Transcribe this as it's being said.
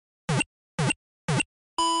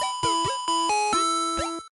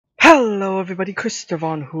everybody,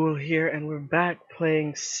 ChrisofGames here, and we're back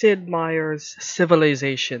playing Sid Meier's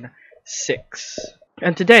Civilization 6.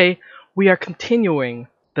 And today, we are continuing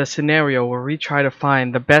the scenario where we try to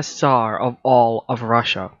find the best Tsar of all of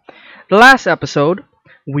Russia. The last episode,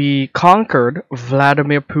 we conquered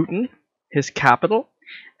Vladimir Putin, his capital,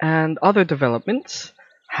 and other developments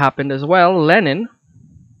happened as well. Lenin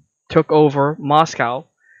took over Moscow,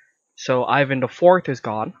 so Ivan the Fourth is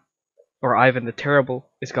gone. Or Ivan the Terrible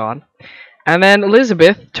is gone. And then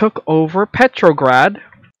Elisabeth took over Petrograd,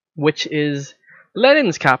 which is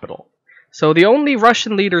Lenin's capital. So the only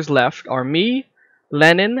Russian leaders left are me,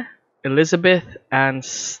 Lenin, Elisabeth, and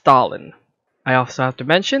Stalin. I also have to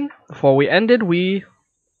mention, before we ended, we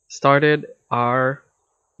started our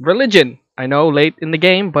religion. I know, late in the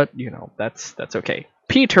game, but you know, that's okay.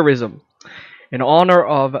 Peterism, in honor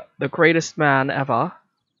of the greatest man ever,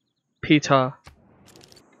 Peter.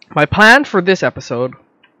 My plan for this episode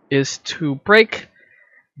is to break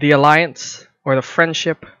the alliance or the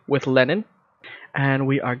friendship with Lenin, and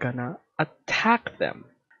we are gonna attack them.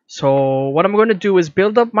 So what I'm gonna do is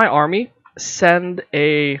build up my army, build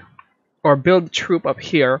a troop up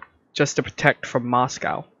here just to protect from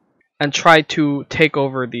Moscow, and try to take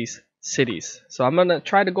over these cities. So I'm gonna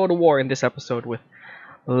try to go to war in this episode with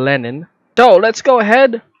Lenin. So let's go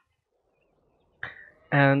ahead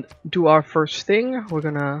and do our first thing. We're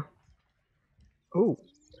gonna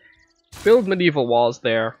build medieval walls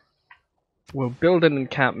there. We'll build an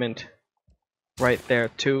encampment right there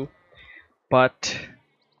too. But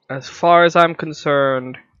as far as I'm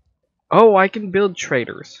concerned, I can build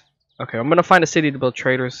traders. Okay, I'm gonna find a city to build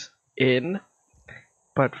traders in.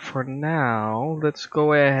 But for now, let's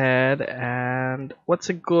go ahead and what's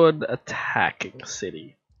a good attacking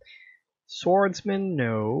city? Swordsman,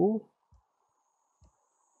 no.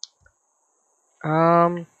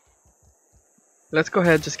 Let's go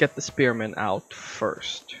ahead and just get the spearmen out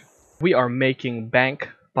first. We are making bank,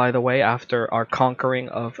 by the way, after our conquering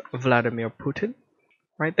of Vladimir Putin.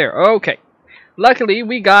 Right there. Okay. Luckily,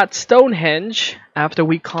 we got Stonehenge after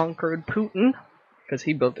we conquered Putin, because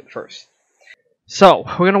he built it first. So,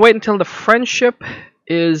 we're going to wait until the friendship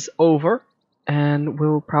is over, and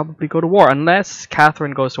we'll probably go to war, unless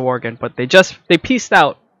Catherine goes to war again, but they peaced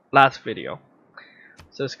out last video.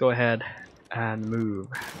 So let's go ahead and move.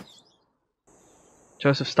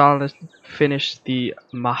 Joseph Stalin finished the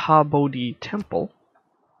Mahabodhi Temple.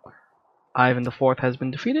 Ivan the Fourth has been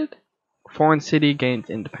defeated. Foreign city gains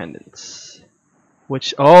independence.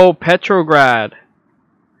 Petrograd.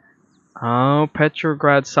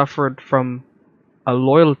 Petrograd suffered from a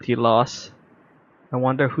loyalty loss. I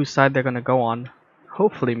wonder whose side they're gonna go on.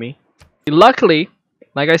 Hopefully me. Luckily,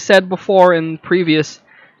 like I said before in previous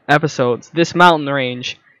episodes, this mountain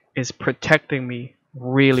range is protecting me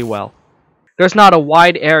really well. There's not a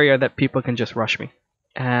wide area that people can just rush me.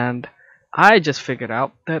 And I just figured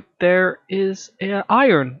out that there is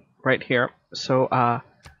iron right here. So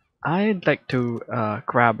I'd like to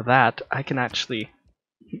grab that. I can actually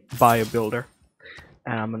buy a builder.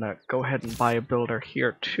 And I'm gonna go ahead and buy a builder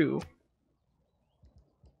here too.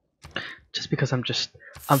 Just because I'm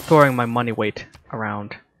throwing my money weight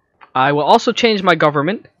around. I will also change my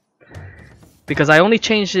government. Because I only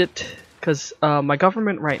changed it because my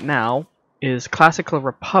government right now is Classical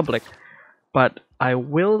Republic, but I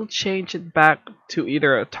will change it back to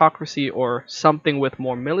either autocracy or something with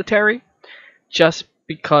more military, just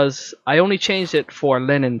because I only changed it for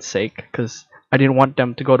Lenin's sake, because I didn't want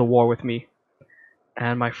them to go to war with me.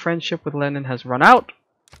 And my friendship with Lenin has run out.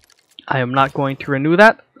 I am not going to renew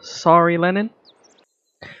that. Sorry, Lenin.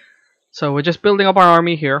 So we're just building up our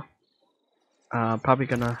army here. Probably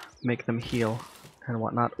gonna make them heal and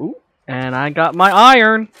whatnot. Ooh, and I got my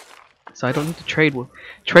iron! So I don't need to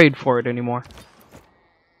trade for it anymore.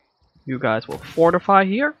 You guys will fortify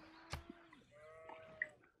here.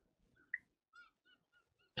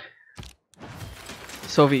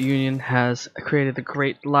 Soviet Union has created a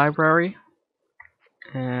great library.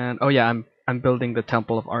 And oh yeah, I'm building the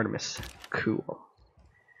Temple of Artemis. Cool.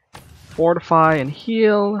 Fortify and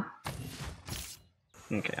heal.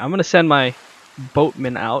 Okay, I'm gonna send my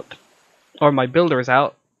boatmen out, or my builders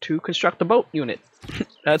out, to construct a boat unit.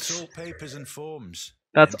 That's papers and forms.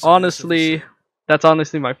 That's honestly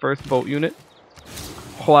my first boat unit.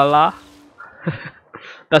 Voila.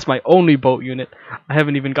 That's my only boat unit. I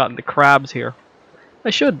haven't even gotten the crabs here.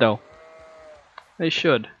 I should though. I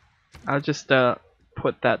should. I'll just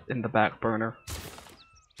put that in the back burner.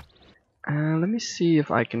 Let me see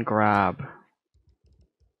if I can grab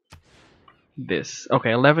this.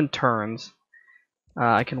 Okay, 11 turns.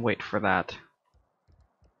 I can wait for that.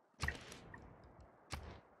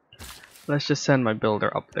 Let's just send my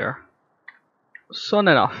builder up there. Soon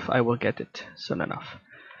enough, I will get it. Soon enough.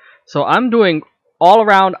 So I'm doing, all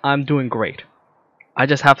around, I'm doing great. I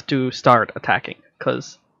just have to start attacking,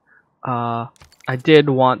 because I did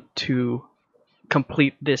want to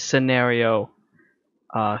complete this scenario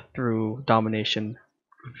through domination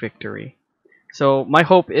victory. So my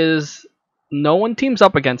hope is no one teams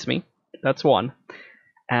up against me. That's one.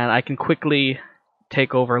 And I can quickly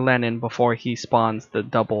take over Lenin before he spawns the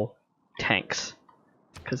double tanks,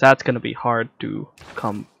 because that's going to be hard to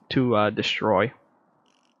destroy.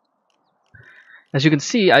 As you can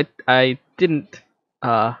see, I didn't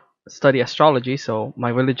study astrology, so my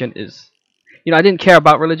religion is, I didn't care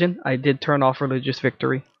about religion. I did turn off religious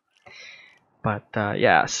victory. But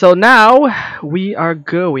yeah, so now we are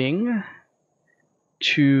going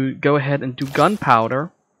to go ahead and do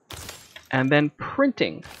gunpowder and then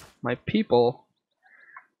printing. My people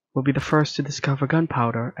will be the first to discover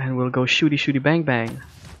gunpowder and will go shooty shooty bang bang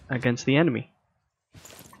against the enemy.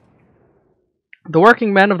 The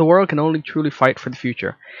working men of the world can only truly fight for the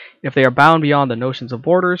future. If they are bound beyond the notions of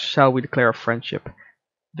borders, shall we declare a friendship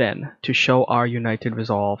then, to show our united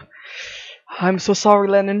resolve. I'm so sorry,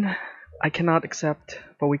 Lenin. I cannot accept,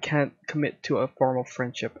 but we can't commit to a formal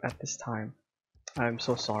friendship at this time. I'm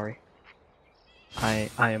so sorry. I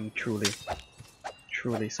am truly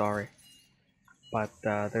sorry. But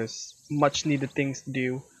there's much needed things to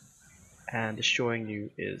do, and destroying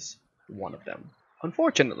you is one of them.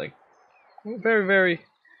 Unfortunately. Very, very,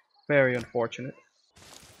 very unfortunate.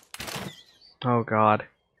 Oh god.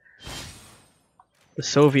 The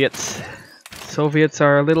Soviets. Soviets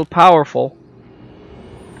are a little powerful.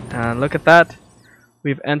 And look at that.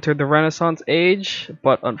 We've entered the Renaissance age,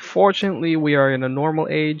 but unfortunately we are in a normal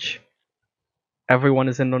age. Everyone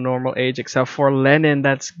is in the normal age except for Lenin.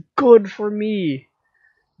 That's good for me.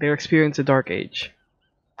 They're experiencing a dark age.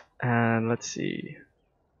 And let's see.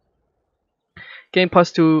 Gain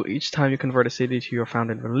 +2 each time you convert a city to your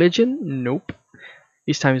founded religion. Nope.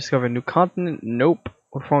 Each time you discover a new continent. Nope.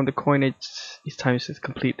 Reform the coinage each time you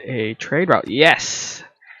complete a trade route. Yes!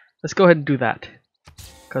 Let's go ahead and do that.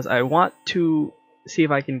 Because I want to see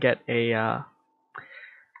if I can get a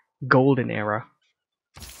golden era.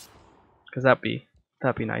 Because that'd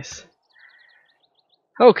be nice.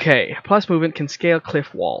 Okay, plus movement can scale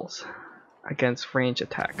cliff walls against range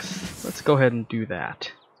attacks. Let's go ahead and do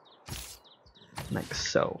that. Like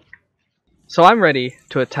so. So I'm ready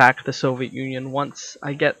to attack the Soviet Union once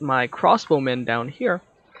I get my crossbowmen down here.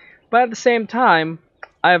 But at the same time,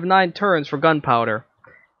 I have 9 turns for gunpowder.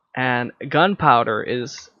 And gunpowder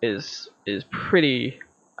is pretty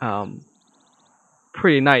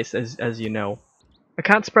pretty nice, as you know. I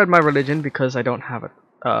can't spread my religion because I don't have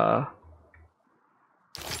a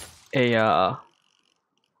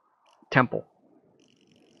temple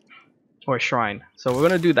or a shrine. So we're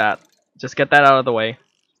gonna do that. Just get that out of the way.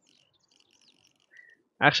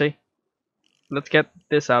 Actually, let's get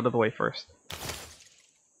this out of the way first.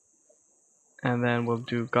 And then we'll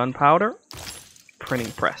do gunpowder,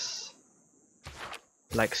 printing press.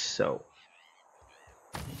 Like so.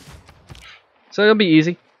 So it'll be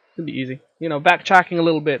easy. It'll be easy. You know, backtracking a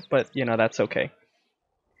little bit, but you know, that's okay.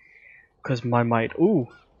 Because my might. Ooh.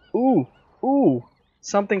 Ooh. Ooh.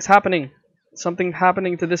 Something's happening. Something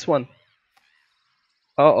happening to this one.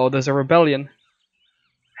 Uh-oh, there's a rebellion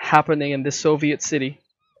happening in this Soviet city.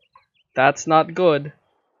 That's not good.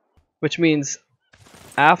 Which means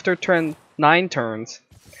after 9 turns,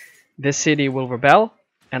 this city will rebel,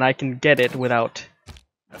 and I can get it without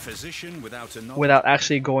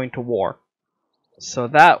actually going to war. So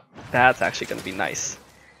that's actually going to be nice.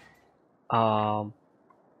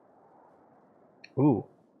 Ooh,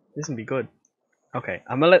 this can be good. Okay,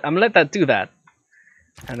 I'm gonna let that do that,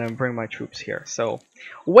 and then bring my troops here. So,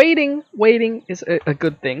 waiting is a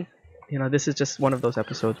good thing. You know, this is just one of those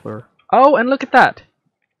episodes where. Oh, and look at that!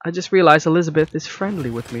 I just realized Elisabeth is friendly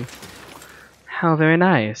with me. How very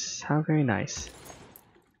nice. How very nice.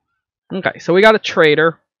 Okay, so we got a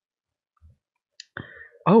trader.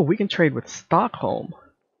 Oh, we can trade with Stockholm.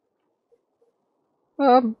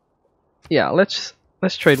 Yeah, let's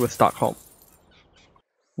trade with Stockholm.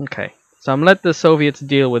 Okay, so I'm gonna let the Soviets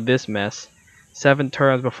deal with this mess. 7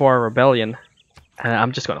 turns before a rebellion, and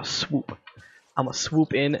I'm just gonna swoop. I'm gonna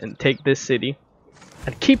swoop in and take this city,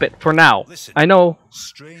 and keep it for now. I know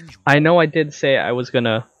I did say I was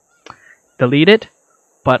gonna delete it,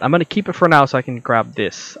 but I'm gonna keep it for now so I can grab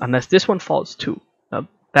this. Unless this one falls too,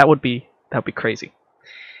 that would be crazy.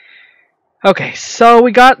 Okay, so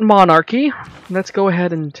we got monarchy. Let's go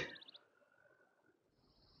ahead and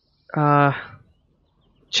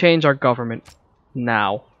change our government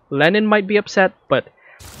now. Lenin might be upset, but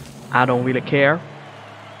I don't really care.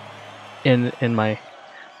 in my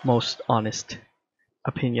most honest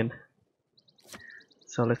opinion.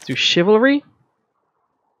 So let's do chivalry.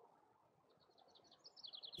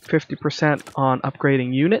 50% on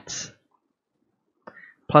upgrading units.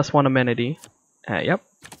 +1 amenity. Yep.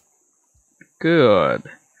 Good.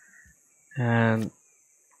 And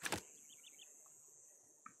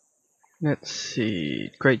let's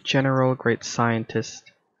see. Great general, great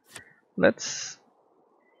scientist. Let's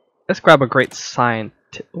grab a great scientist.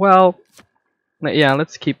 Well, yeah,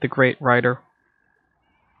 let's keep the great writer.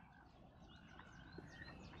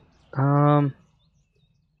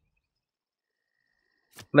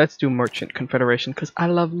 Let's do merchant confederation because I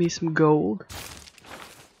love me some gold.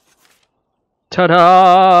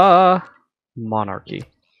 Ta-da! Monarchy.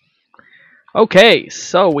 Okay,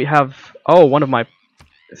 so we have one of my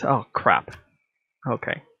crap.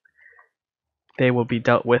 Okay. They will be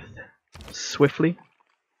dealt with swiftly.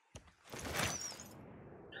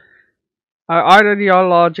 Our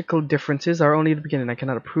ideological differences are only the beginning. I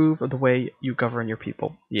cannot approve of the way you govern your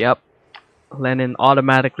people. Yep. Lenin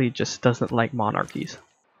automatically just doesn't like monarchies.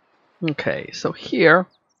 Okay, so here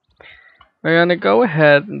we're gonna go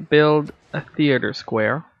ahead and build a theater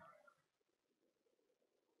square.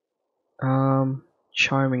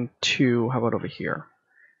 Charming 2, how about over here?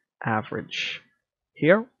 Average.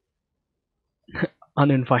 Here?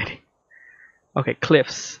 Uninviting. Okay,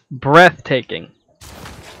 cliffs. Breathtaking.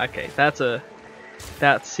 Okay,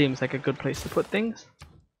 that seems like a good place to put things.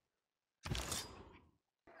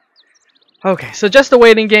 Okay, so just a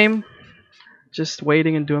waiting game. Just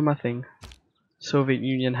waiting and doing my thing. Soviet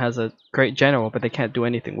Union has a great general, but they can't do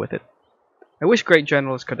anything with it. I wish great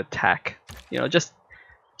generals could attack. You know, just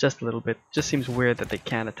a little bit. Just seems weird that they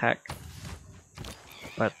can't attack.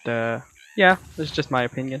 But yeah, this is just my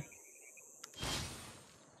opinion.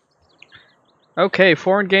 Okay,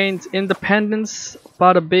 foreign gains independence.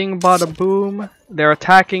 Bada bing, bada boom. They're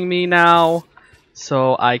attacking me now,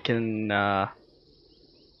 so I can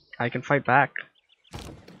fight back.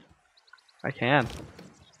 I can.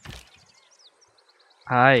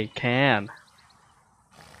 I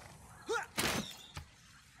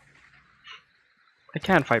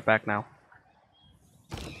can fight back now.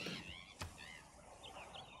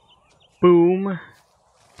 Boom.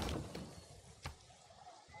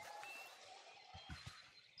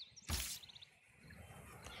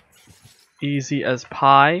 Easy as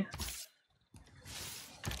pie.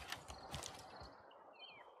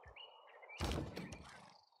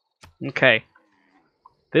 Okay.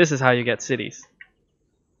 This is how you get cities.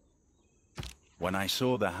 When I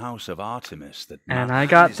saw the house of Artemis that and I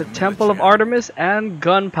got the Temple of Artemis and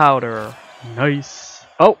gunpowder. Nice.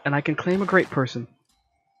 Oh, and I can claim a great person.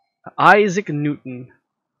 Isaac Newton.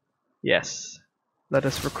 Yes. Let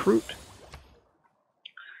us recruit.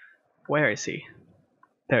 Where is he?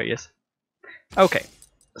 There he is. Okay.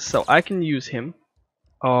 So I can use him.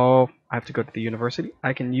 Oh, I have to go to the university.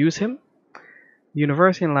 I can use him.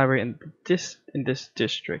 University and library in this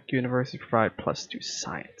district. University provide +2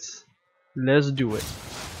 science. Let's do it.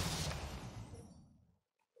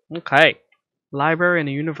 Okay. Library and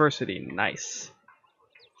a university. Nice.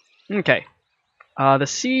 Okay. The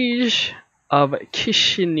siege of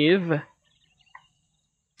Kishinev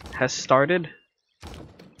has started.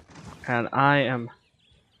 And I am...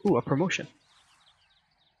 Ooh, a promotion.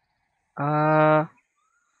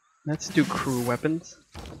 Let's do crew weapons.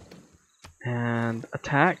 And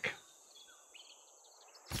attack.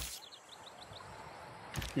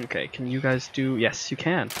 Okay, can you guys do... Yes, you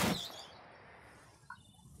can.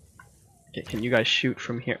 Okay, can you guys shoot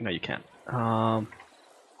from here? No, you can't.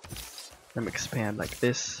 Let me expand like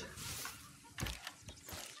this.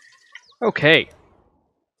 Okay.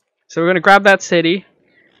 So we're gonna grab that city.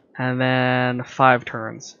 And then 5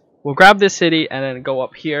 turns. We'll grab this city and then go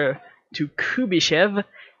up here to Kubyshev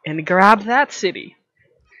and grab that city.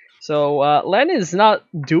 So Lenin is not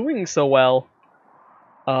doing so well.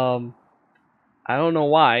 I don't know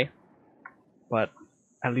why, but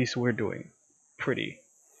at least we're doing pretty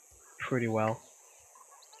well.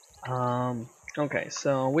 Okay,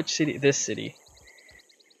 so which city? This city.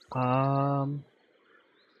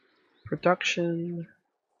 Production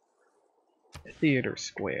Theater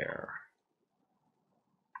Square.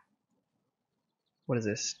 What is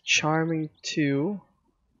this? Charming 2.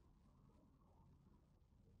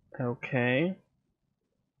 Okay.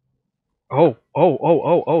 Oh,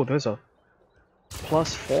 there's a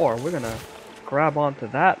 +4. We're gonna grab onto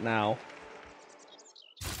that now.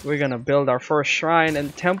 We're gonna build our first shrine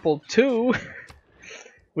and temple too,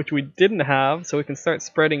 which we didn't have, so we can start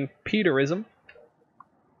spreading Peterism.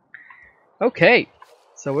 Okay,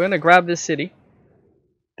 so we're gonna grab this city.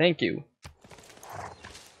 Thank you.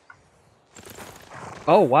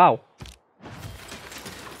 Oh wow.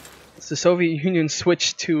 So the Soviet Union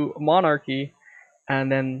switched to monarchy,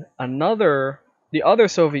 and then the other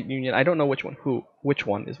Soviet Union, I don't know which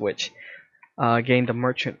one is which, gained a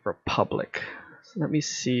merchant republic. So let me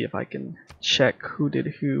see if I can check who did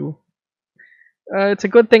who. It's a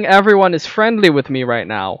good thing everyone is friendly with me right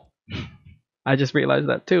now. I just realized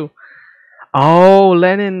that too. Oh,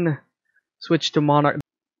 Lenin switched to monarch.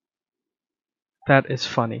 That is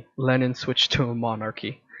funny. Lenin switched to a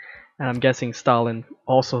monarchy. And I'm guessing Stalin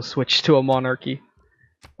also switched to a monarchy.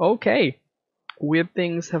 Okay. Weird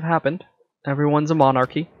things have happened. Everyone's a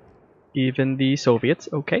monarchy. Even the Soviets.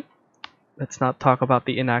 Okay. Let's not talk about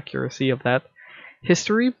the inaccuracy of that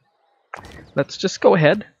history. Let's just go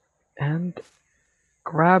ahead and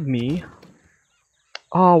grab me.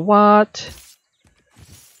 Oh, what?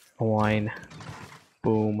 A wine.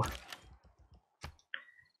 Boom.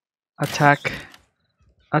 Attack.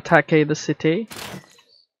 Attaque the city.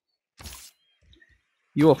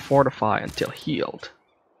 You will fortify until healed.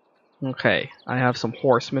 Okay, I have some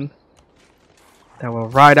horsemen that will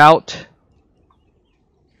ride out.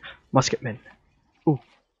 Musketmen. Ooh.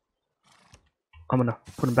 I'm gonna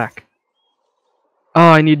put him back. Oh,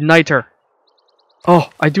 I need niter. Oh,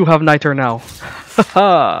 I do have niter now.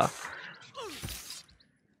 Haha.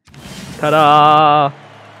 Ta-da!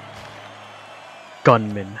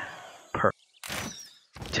 Gunmen.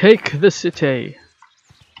 Take the city.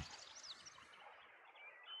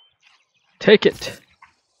 Take it.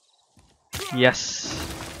 Yes.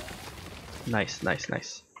 Nice, nice,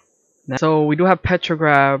 nice. So we do have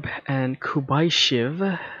Petrograd and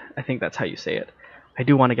Kubayshiv. I think that's how you say it. I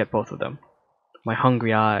do want to get both of them. My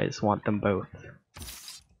hungry eyes want them both.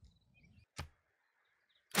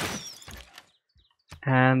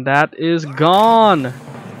 And that is gone.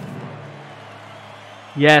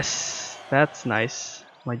 Yes, that's nice.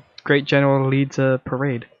 My great general leads a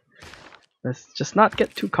parade. Let's just not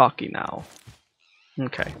get too cocky now.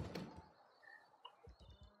 Okay.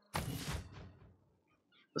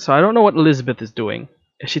 So I don't know what Elisabeth is doing.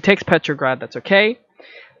 If she takes Petrograd, that's okay.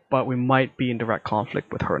 But we might be in direct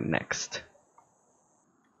conflict with her next.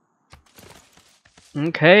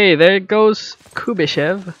 Okay, there goes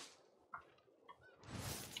Kubayshev.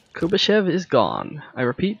 Kubayshev is gone. I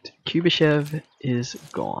repeat, Kubayshev is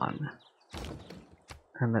gone.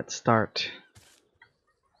 And let's start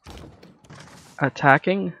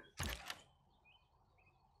attacking.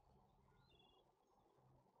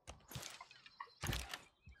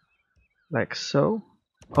 Like so.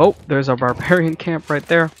 Oh, there's a barbarian camp right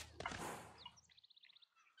there.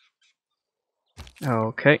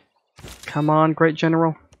 Okay. Come on, great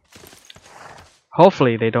general.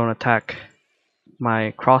 Hopefully they don't attack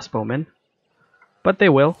my crossbowmen. But they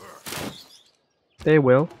will. They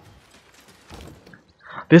will.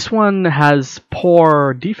 This one has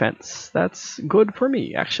poor defense. That's good for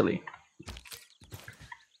me, actually.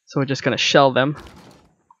 So we're just gonna shell them.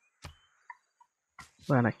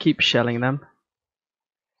 We're gonna keep shelling them.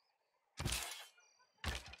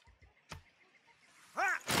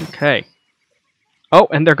 Okay. Oh,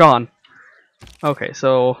 and they're gone. Okay,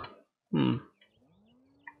 so...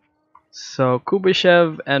 So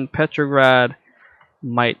Kubayshev and Petrograd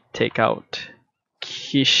might take out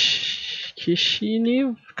Kishinev?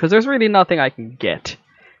 Because there's really nothing I can get.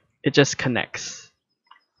 It just connects.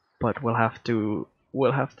 But we'll have to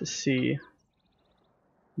see.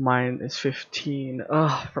 Mine is 15.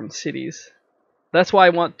 Ugh, from cities. That's why I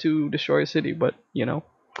want to destroy a city, but you know,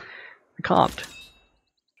 I can't.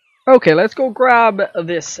 Okay, let's go grab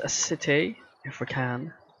this city if we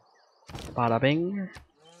can. Bada bing.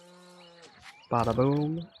 Bada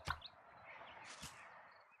boom.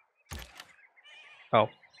 Oh.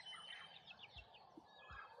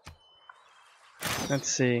 Let's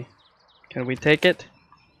see. Can we take it?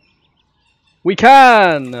 We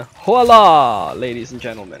can! Voila! Ladies and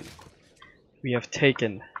gentlemen. We have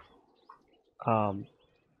taken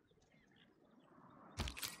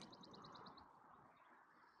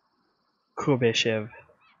Kubayshev.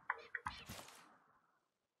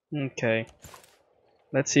 Okay.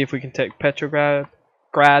 Let's see if we can take Petrograd.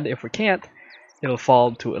 If we can't, it'll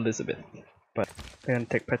fall to Elisabeth. But they're gonna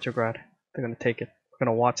take Petrograd. They're gonna take it. We're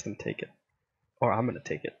gonna watch them take it. Or I'm gonna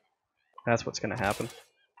take it. That's what's gonna happen.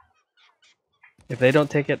 If they don't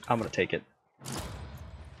take it, I'm gonna take it.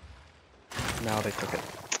 Now they took it.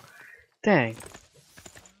 Dang.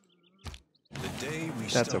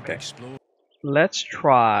 That's okay. Let's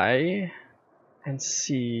try and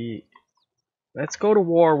see. Let's go to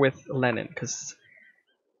war with Lenin, because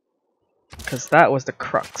that was the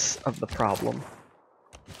crux of the problem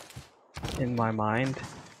in my mind.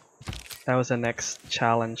 That was the next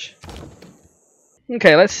challenge.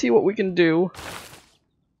 Okay, let's see what we can do.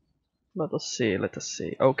 Let us see. Let us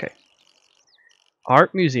see. Okay,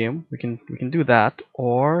 art museum. We can do that,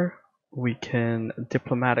 or we can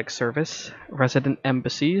diplomatic service, resident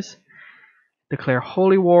embassies, declare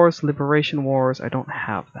holy wars, liberation wars. I don't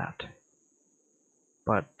have that,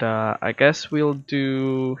 but I guess we'll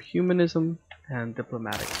do humanism and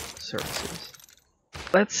diplomatic services.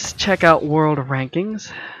 Let's check out world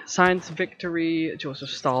rankings. Science victory, Joseph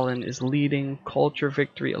Stalin is leading. Culture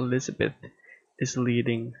victory, Elisabeth is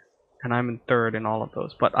leading. And I'm in third in all of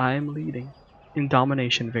those, but I'm leading in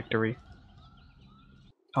domination victory.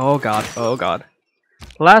 Oh god, oh god.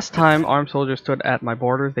 Last time armed soldiers stood at my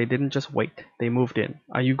borders, they didn't just wait, they moved in.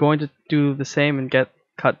 Are you going to do the same and get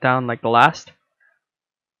cut down like the last?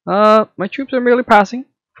 My troops are merely passing.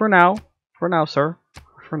 For now. For now, sir.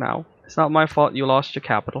 For now. It's not my fault you lost your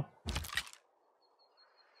capital.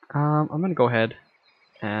 I'm gonna go ahead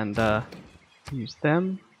and use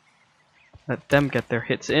them. Let them get their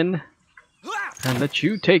hits in. And let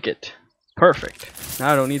you take it. Perfect.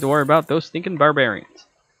 Now I don't need to worry about those stinking barbarians.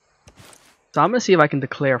 So I'm gonna see if I can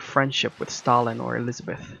declare friendship with Stalin or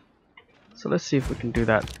Elisabeth. So let's see if we can do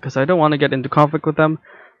that, because I don't want to get into conflict with them.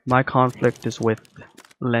 My conflict is with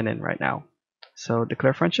Lenin right now. So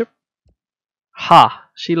declare friendship. Ha!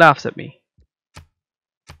 She laughs at me.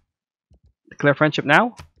 Declare friendship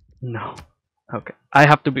now? No. Okay. I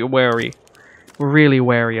have to be wary. Really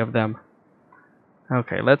wary of them.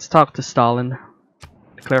 Okay, let's talk to Stalin.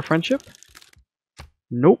 Declare friendship?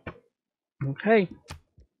 Nope. Okay.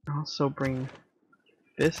 Also bring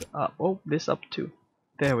this up. Oh, this up too.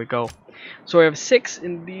 There we go. So we have 6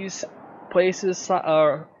 in these places,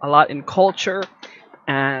 a lot in culture,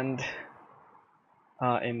 and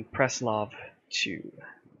in Preslov too.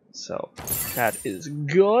 So that is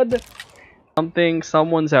good.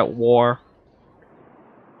 Someone's at war.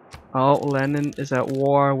 Oh, Lenin is at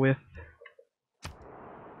war with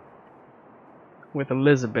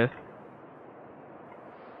Elisabeth.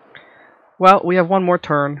 Well, we have one more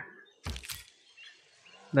turn.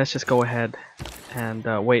 Let's just go ahead and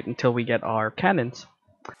wait until we get our cannons.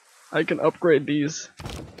 I can upgrade these.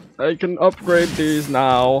 I can upgrade these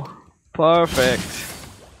now. Perfect.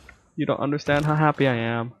 You don't understand how happy I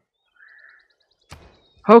am.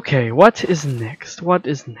 Okay, what is next? What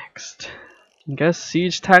is next? I guess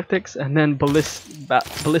siege tactics and then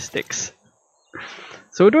ballistics.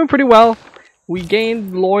 So we're doing pretty well. We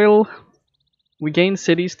gained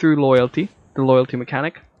cities through loyalty, the loyalty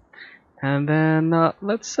mechanic. And then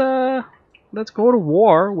let's go to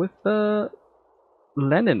war with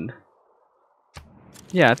Lenin.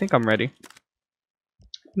 Yeah, I think I'm ready.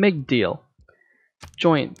 Make deal.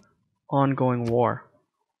 Join ongoing war.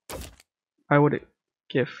 I would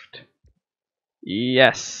gift.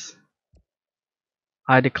 Yes.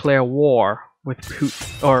 I declare war with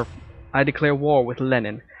Putin, or I declare war with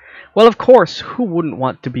Lenin. Well, of course, who wouldn't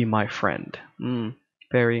want to be my friend?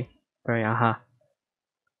 Very,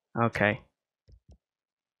 okay.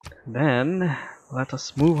 Then let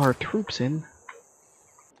us move our troops in.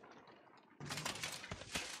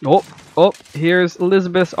 Oh, here's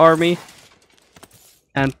Elisabeth's army.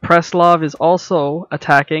 And Preslov is also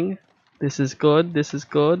attacking. This is good, this is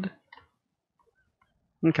good.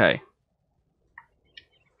 Okay.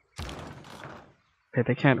 Okay,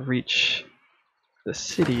 they can't reach the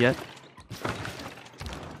city yet.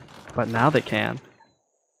 But now they can.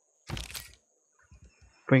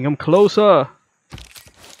 Bring them closer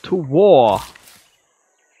to war.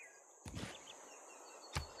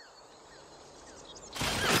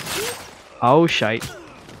 Oh, shite.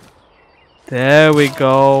 There we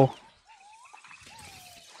go.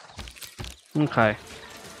 Okay.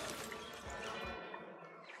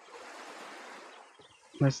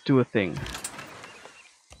 Let's do a thing.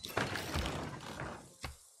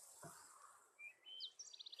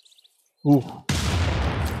 Ooh.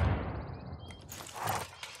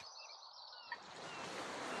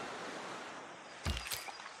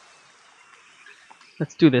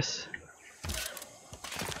 Let's do this.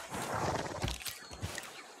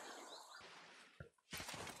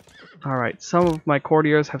 Alright, some of my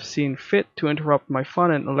courtiers have seen fit to interrupt my fun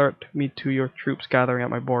and alert me to your troops gathering at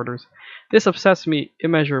my borders. This upsets me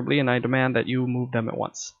immeasurably and I demand that you move them at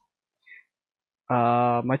once.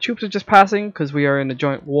 My troops are just passing because we are in a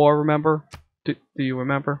joint war, remember? Do you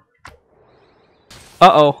remember?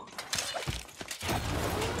 Uh-oh.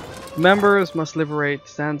 Members must liberate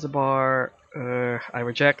Zanzibar. I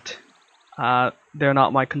reject. They're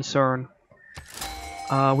not my concern.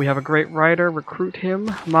 We have a great writer. Recruit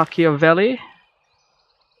him. Machiavelli.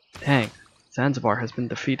 Dang. Zanzibar has been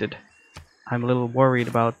defeated. I'm a little worried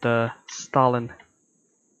about Stalin.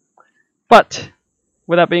 But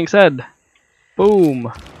with that being said,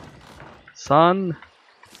 boom, son.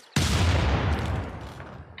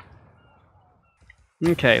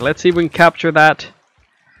 Okay, let's see if we can capture that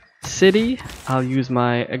city. I'll use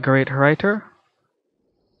my great writer.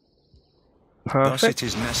 Thus Perfect. it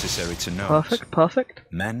is necessary to know. Perfect, perfect.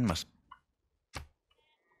 Men must.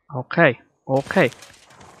 Okay, okay,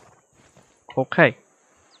 okay.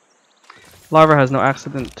 Larva has no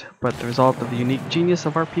accident, but the result of the unique genius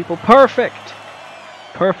of our people. Perfect!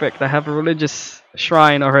 Perfect, I have a religious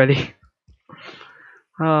shrine already.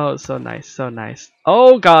 Oh, so nice, so nice.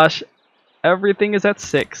 Oh gosh, everything is at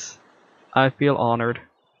 6. I feel honored.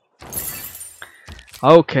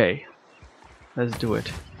 Okay, let's do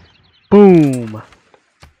it. Boom!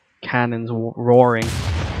 Cannons roaring.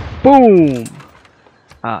 Boom!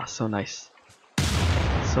 Ah, so nice.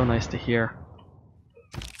 So nice to hear.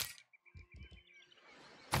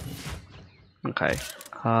 Okay,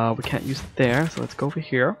 we can't use it there, so let's go over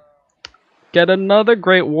here. Get another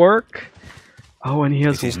great work. Oh, and he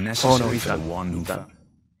has. It is Oh necessary no, he's for the done. one He's who. done.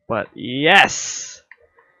 But yes.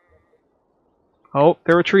 Oh,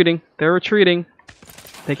 they're retreating. They're retreating.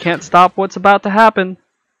 They can't stop what's about to happen.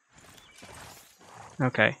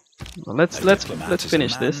 Okay, well, let's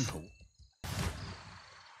finish this.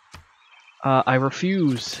 I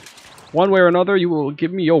refuse. One way or another, you will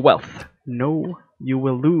give me your wealth. No, you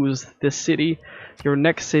will lose this city, your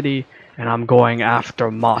next city, and I'm going after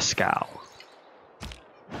Moscow.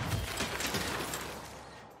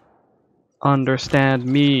 Understand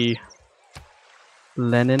me,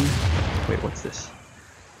 Lenin. Wait, what's this?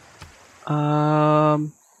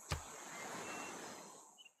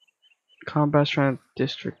 Combat strength,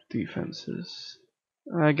 district defenses.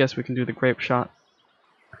 I guess we can do the grape shot.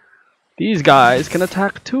 These guys can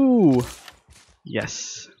attack too.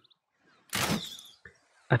 Yes.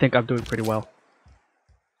 I think I'm doing pretty well.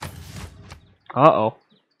 Uh-oh.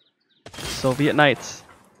 Soviet Knights.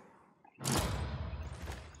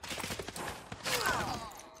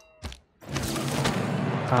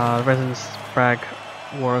 Residence Frag,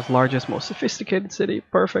 world's largest, most sophisticated city.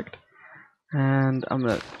 Perfect. And I'm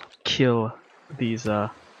gonna kill these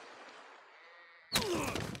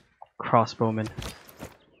crossbowmen.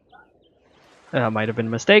 That might have been a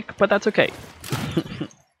mistake, but that's okay.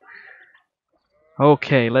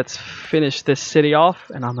 Okay, let's finish this city off,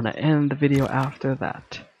 and I'm gonna end the video after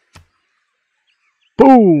that.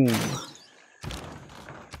 Boom!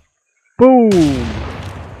 Boom!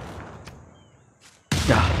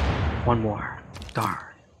 Yeah, one more. Darn.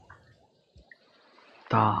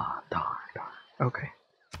 Darn. Okay.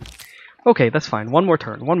 Okay, that's fine. One more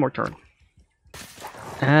turn. One more turn.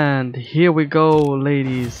 And here we go,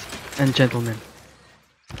 ladies and gentlemen.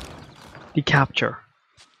 The capture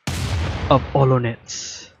of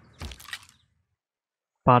Olonets.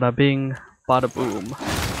 Bada bing, bada boom.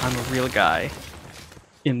 I'm a real guy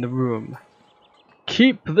in the room.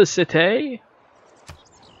 Keep the city.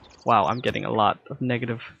 Wow, I'm getting a lot of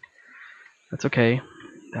negative. That's okay.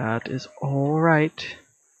 That is alright.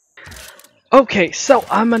 Okay, so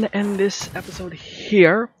I'm gonna end this episode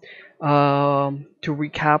here. To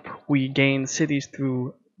recap, we gain cities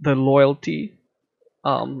through the loyalty,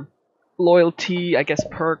 I guess,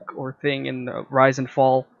 perk or thing in the Rise and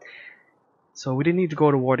Fall. So we didn't need to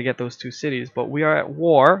go to war to get those 2 cities, but we are at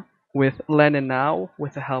war with Lenin now,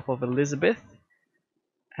 with the help of Elisabeth.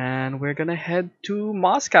 And we're gonna head to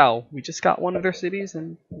Moscow. We just got one of their cities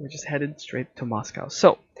and we're just headed straight to Moscow.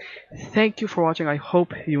 So, thank you for watching. I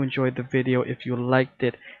hope you enjoyed the video. If you liked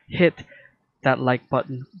it, hit that like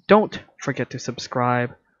button. Don't forget to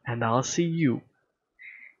subscribe, and I'll see you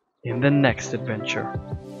in the next adventure.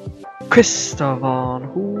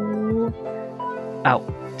 ChrisofGames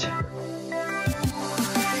out.